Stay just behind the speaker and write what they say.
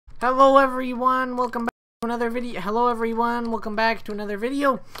Hello everyone, welcome back to another video. Hello everyone, welcome back to another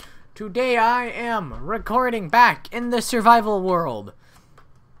video. Today I am recording back in the survival world.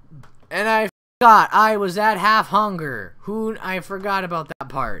 And I forgot I was at half hunger. I forgot about that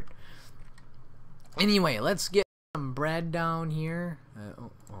part. Anyway, let's get some bread down here.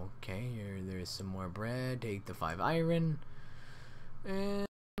 Okay, there's some more bread. Take the 5 iron. And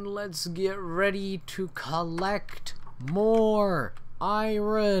let's get ready to collect more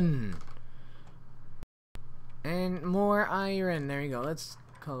iron. And more iron. There you go. Let's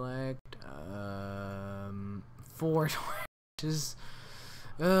collect 4 torches.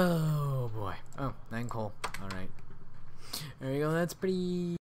 Oh boy. Oh, 9 coal. Alright. There we go. That's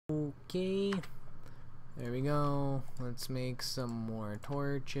pretty okay. There we go. Let's make some more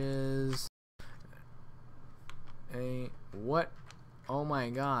torches. Hey, what? Oh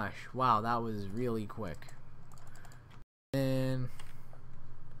my gosh. Wow, that was really quick. And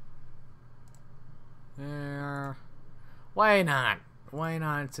there. Why not? Why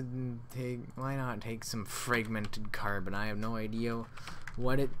not take some fragmented carbon? I have no idea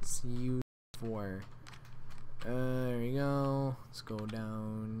what it's used for. There we go. Let's go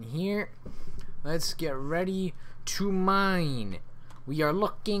down here. Let's get ready to mine. We are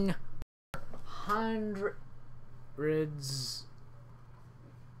looking for hundreds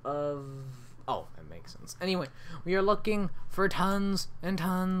of... Oh, that makes sense. Anyway, we are looking for tons and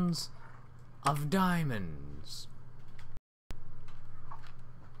tons of diamonds.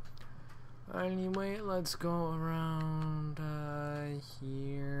 Anyway, let's go around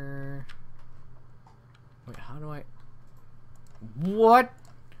here. Wait, how do I... What?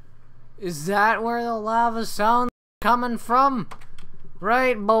 Is that where the lava sound coming from?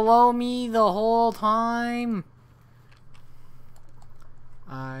 Right below me the whole time?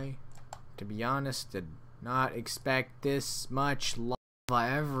 To be honest, did not expect this much lava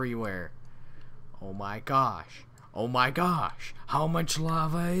everywhere. Oh my gosh. Oh my gosh. How much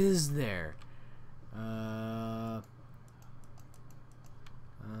lava is there? Let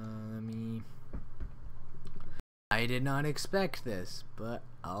me... I did not expect this, but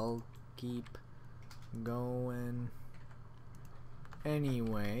I'll keep going.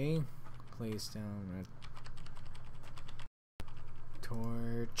 Anyway, place down a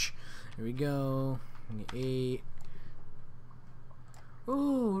torch. Here we go. 8.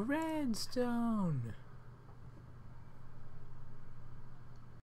 Ooh, redstone.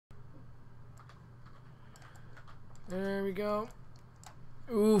 There we go.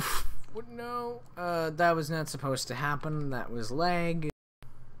 Oof. No. That was not supposed to happen. That was lag.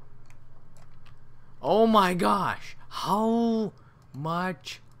 Oh my gosh. How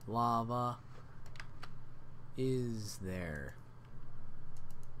much lava is there?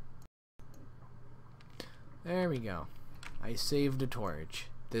 There we go. I saved a torch.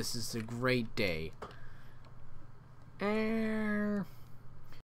 This is a great day. Let's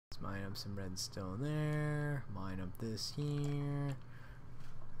mine up some redstone there. Mine up this here.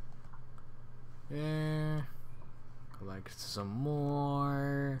 There. Collect some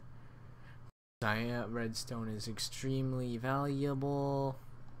more. Redstone is extremely valuable.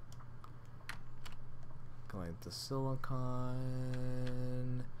 Collect the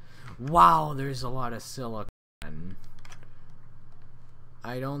silicon. Wow, there's a lot of silicon.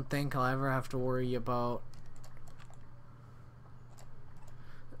 I don't think I'll ever have to worry about...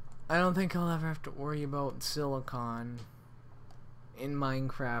 I don't think I'll ever have to worry about silicon in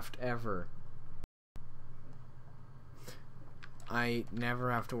Minecraft ever. I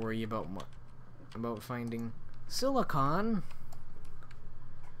never have to worry about finding silicon.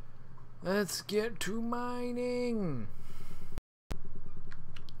 Let's get to mining.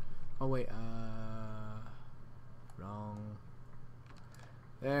 Oh wait, wrong.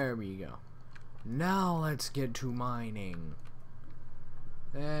 There we go. Now let's get to mining.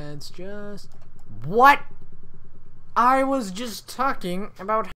 That's just... What? I was just talking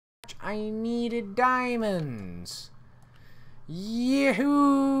about how much I needed diamonds.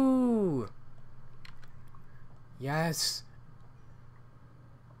 Yahoo! Yes.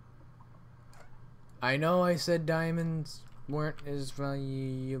 I know I said diamonds weren't as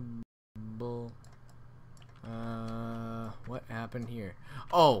valuable. What happened here?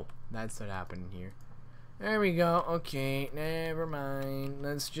 Oh, that's what happened here. There we go. Okay, never mind.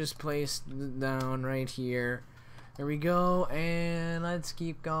 Let's just place it down right here. There we go, and let's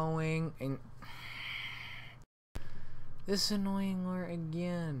keep going. And this annoying lure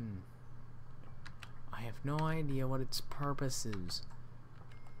again. I have no idea what its purpose is.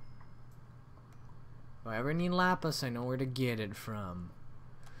 If I ever need lapis, I know where to get it from.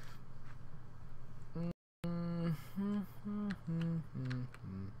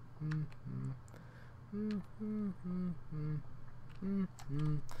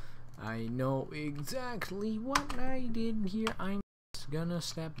 I know exactly what I did here. I'm just gonna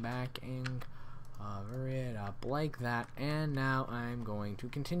step back and cover it up like that, and now I'm going to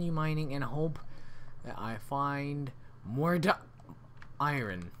continue mining and hope that I find more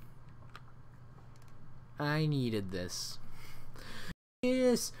iron. I needed this.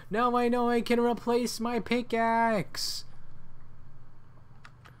 Yes, now I know I can replace my pickaxe.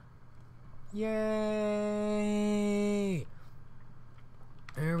 Yay!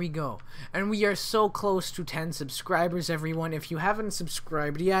 There we go. And we are so close to 10 subscribers, everyone. If you haven't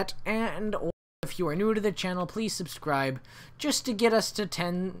subscribed yet, and or if you are new to the channel, please subscribe just to get us to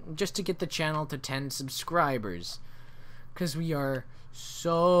 10, just to get the channel to 10 subscribers. Because we are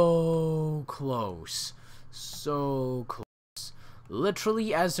so close. So close.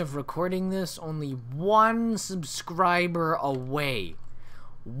 Literally, as of recording this, only one subscriber away.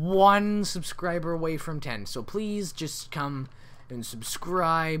 One subscriber away from 10. So please just come and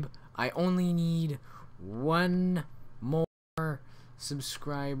subscribe. I only need one more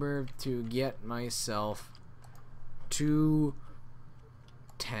subscriber to get myself to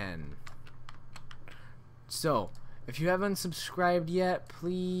 10. So if you haven't subscribed yet,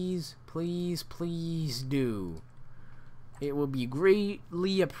 please do. It will be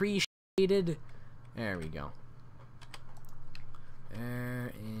greatly appreciated. There we go.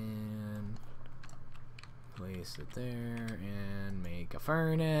 There, and place it there, and make a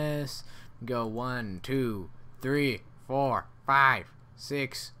furnace. Go 1, 2, 3, 4, 5,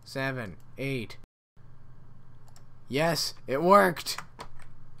 6, 7, 8. Yes, it worked.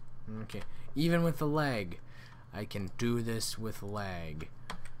 Okay, even with the lag, I can do this with lag.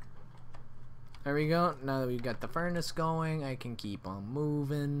 There we go. Now that we've got the furnace going, I can keep on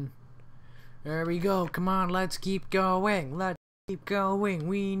moving. There we go. Come on, let's keep going. Let's keep going.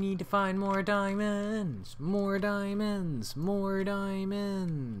 We need to find more diamonds. More diamonds. More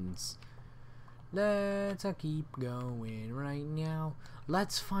diamonds. Let's keep going right now.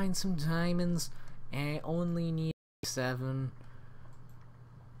 Let's find some diamonds. I only need 7.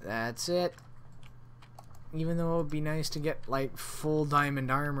 That's it. Even though it would be nice to get like full diamond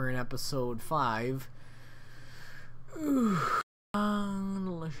armor in episode 5.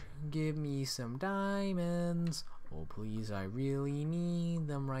 Give me some diamonds. Oh please, I really need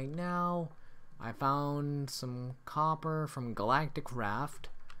them right now. I found some copper from Galactic Raft.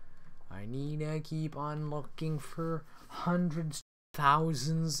 I need to keep on looking for hundreds,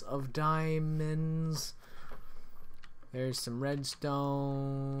 thousands of diamonds. There's some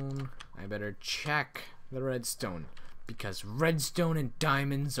redstone. I better check the redstone, because redstone and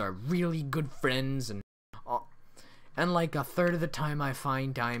diamonds are really good friends, and like a third of the time I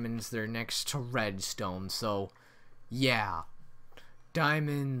find diamonds, they're next to redstone. So yeah,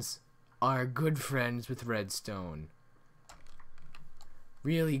 diamonds are good friends with redstone.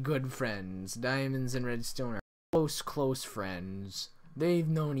 Really good friends. Diamonds and redstone are close friends. They've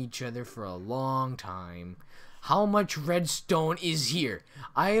known each other for a long time. How much redstone is here?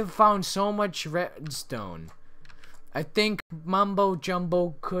 I have found so much redstone. I think Mumbo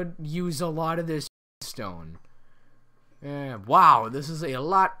Jumbo could use a lot of this redstone. Wow, this is a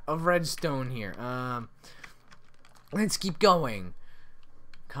lot of redstone here. Let's keep going.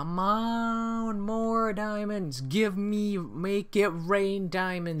 Come on, more diamonds. Make it rain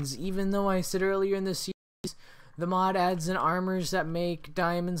diamonds. Even though I said earlier in the series, the mod adds in armors that make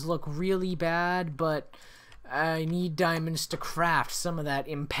diamonds look really bad, but I need diamonds to craft some of that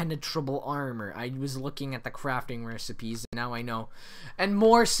impenetrable armor. I was looking at the crafting recipes, and now I know. And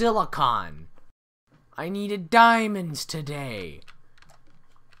more silicon. I needed diamonds today.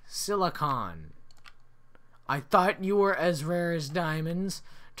 Silicon. I thought you were as rare as diamonds.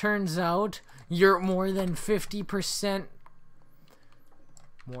 Turns out you're more than 50%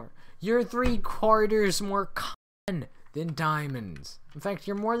 more. You're 3/4 more common than diamonds. In fact,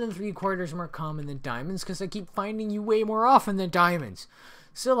 you're more than 3/4 more common than diamonds, because I keep finding you way more often than diamonds.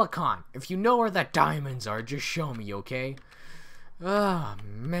 Silicon, if you know where the diamonds are, just show me, okay? Oh,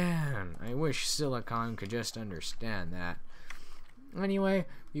 man. I wish Silicon could just understand that. Anyway,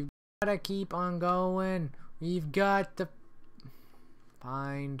 we've got to keep on going. We've got to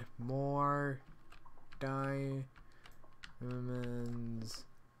find more diamonds.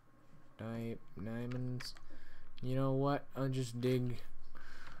 Diamonds. You know what? I'll just dig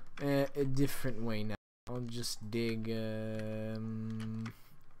a different way now. I'll just dig, I'll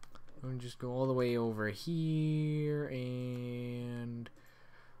just go all the way over here, and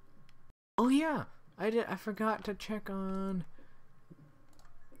oh yeah, I forgot to check on,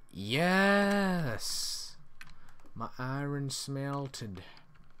 yes, my iron smelted.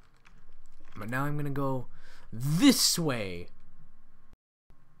 But now I'm gonna go this way.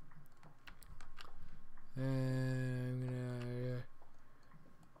 I'm gonna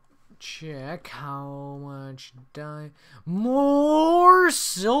check how much more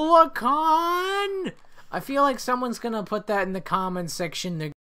silicon. I feel like someone's gonna put that in the comments section.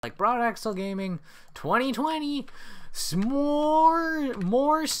 They're like, Broadaxle Gaming 2020,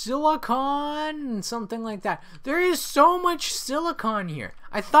 more silicon, something like that. There is so much silicon here.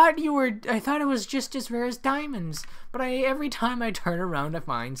 I thought it was just as rare as diamonds, but every time I turn around I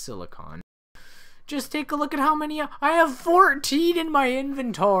find silicon. Just take a look at how many I have. 14 in my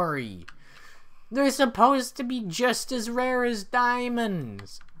inventory. They're supposed to be just as rare as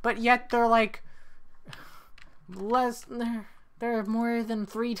diamonds, but yet they're like less. They're more than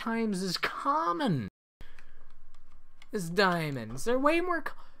 3 times as common as diamonds. They're way more.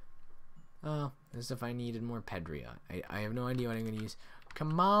 Oh, as if I needed more pedria. I have no idea what I'm gonna use.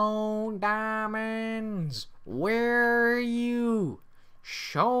 Come on, diamonds. Where are you?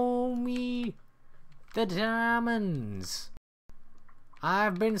 Show me the diamonds.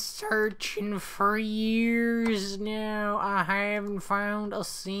 I've been searching for years now. I haven't found a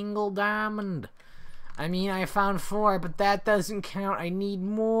single diamond. I mean, I found 4, but that doesn't count. I need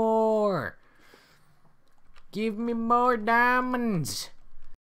more. Give me more diamonds.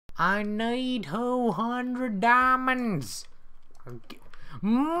 I need 200 diamonds.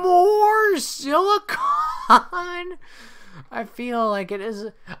 More silicon. I feel like it is.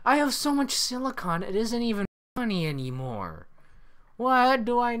 I have so much silicon, it isn't even funny anymore. What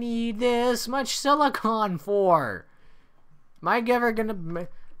do I need this much silicon for? Am I ever gonna...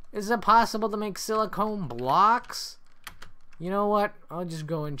 Is it possible to make silicone blocks? You know what? I'll just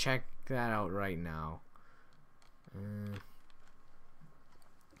go and check that out right now.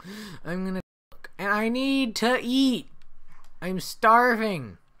 I'm gonna look. And I need to eat. I'm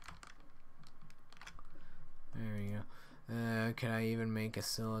starving. There we go. Can I even make a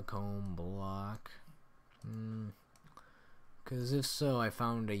silicone block? Because if so, I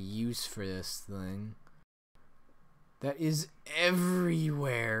found a use for this thing. That is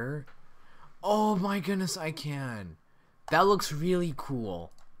everywhere. Oh my goodness, I can. That looks really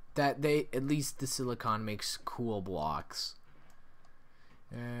cool. That at least the silicon makes cool blocks.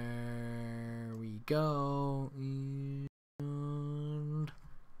 There we go. And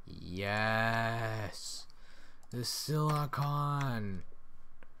yes. The silicon.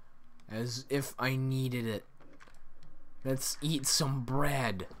 As if I needed it. Let's eat some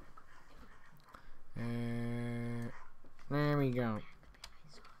bread. There we go.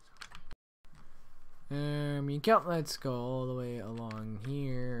 Let's go all the way along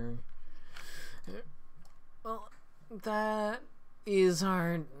here. Well, that is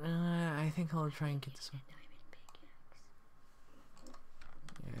hard. I think I'll try and get this one.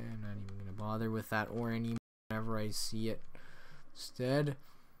 Yeah, I'm not even gonna bother with that ore anymore whenever I see it. Instead,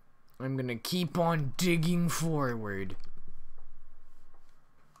 I'm gonna keep on digging forward.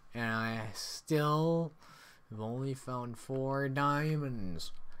 And I still have only found 4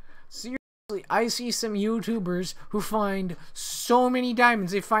 diamonds. Seriously, I see some YouTubers who find so many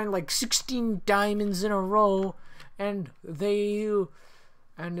diamonds. They find like 16 diamonds in a row, and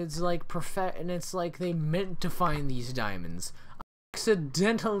it's like they meant to find these diamonds. I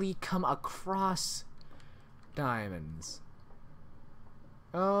accidentally come across diamonds.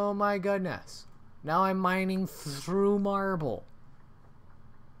 Oh my goodness. Now I'm mining through marble.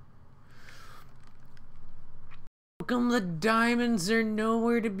 How come the diamonds are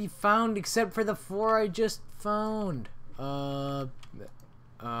nowhere to be found except for the 4 I just found? Let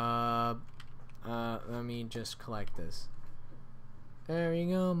me just collect this. There we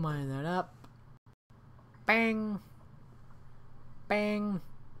go, mine that up. Bang. Bang.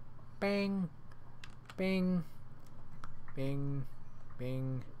 Bang. Bang. Bang.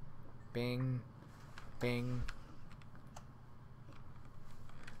 Bang. Bang. Bang.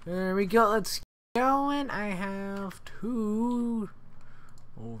 There we go, let's keep going. I have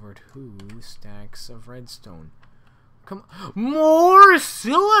over 2 stacks of redstone. Come on. More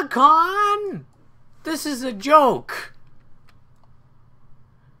silicon? This is a joke.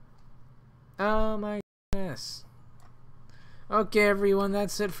 Oh my goodness. Okay, everyone,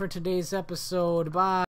 that's it for today's episode. Bye.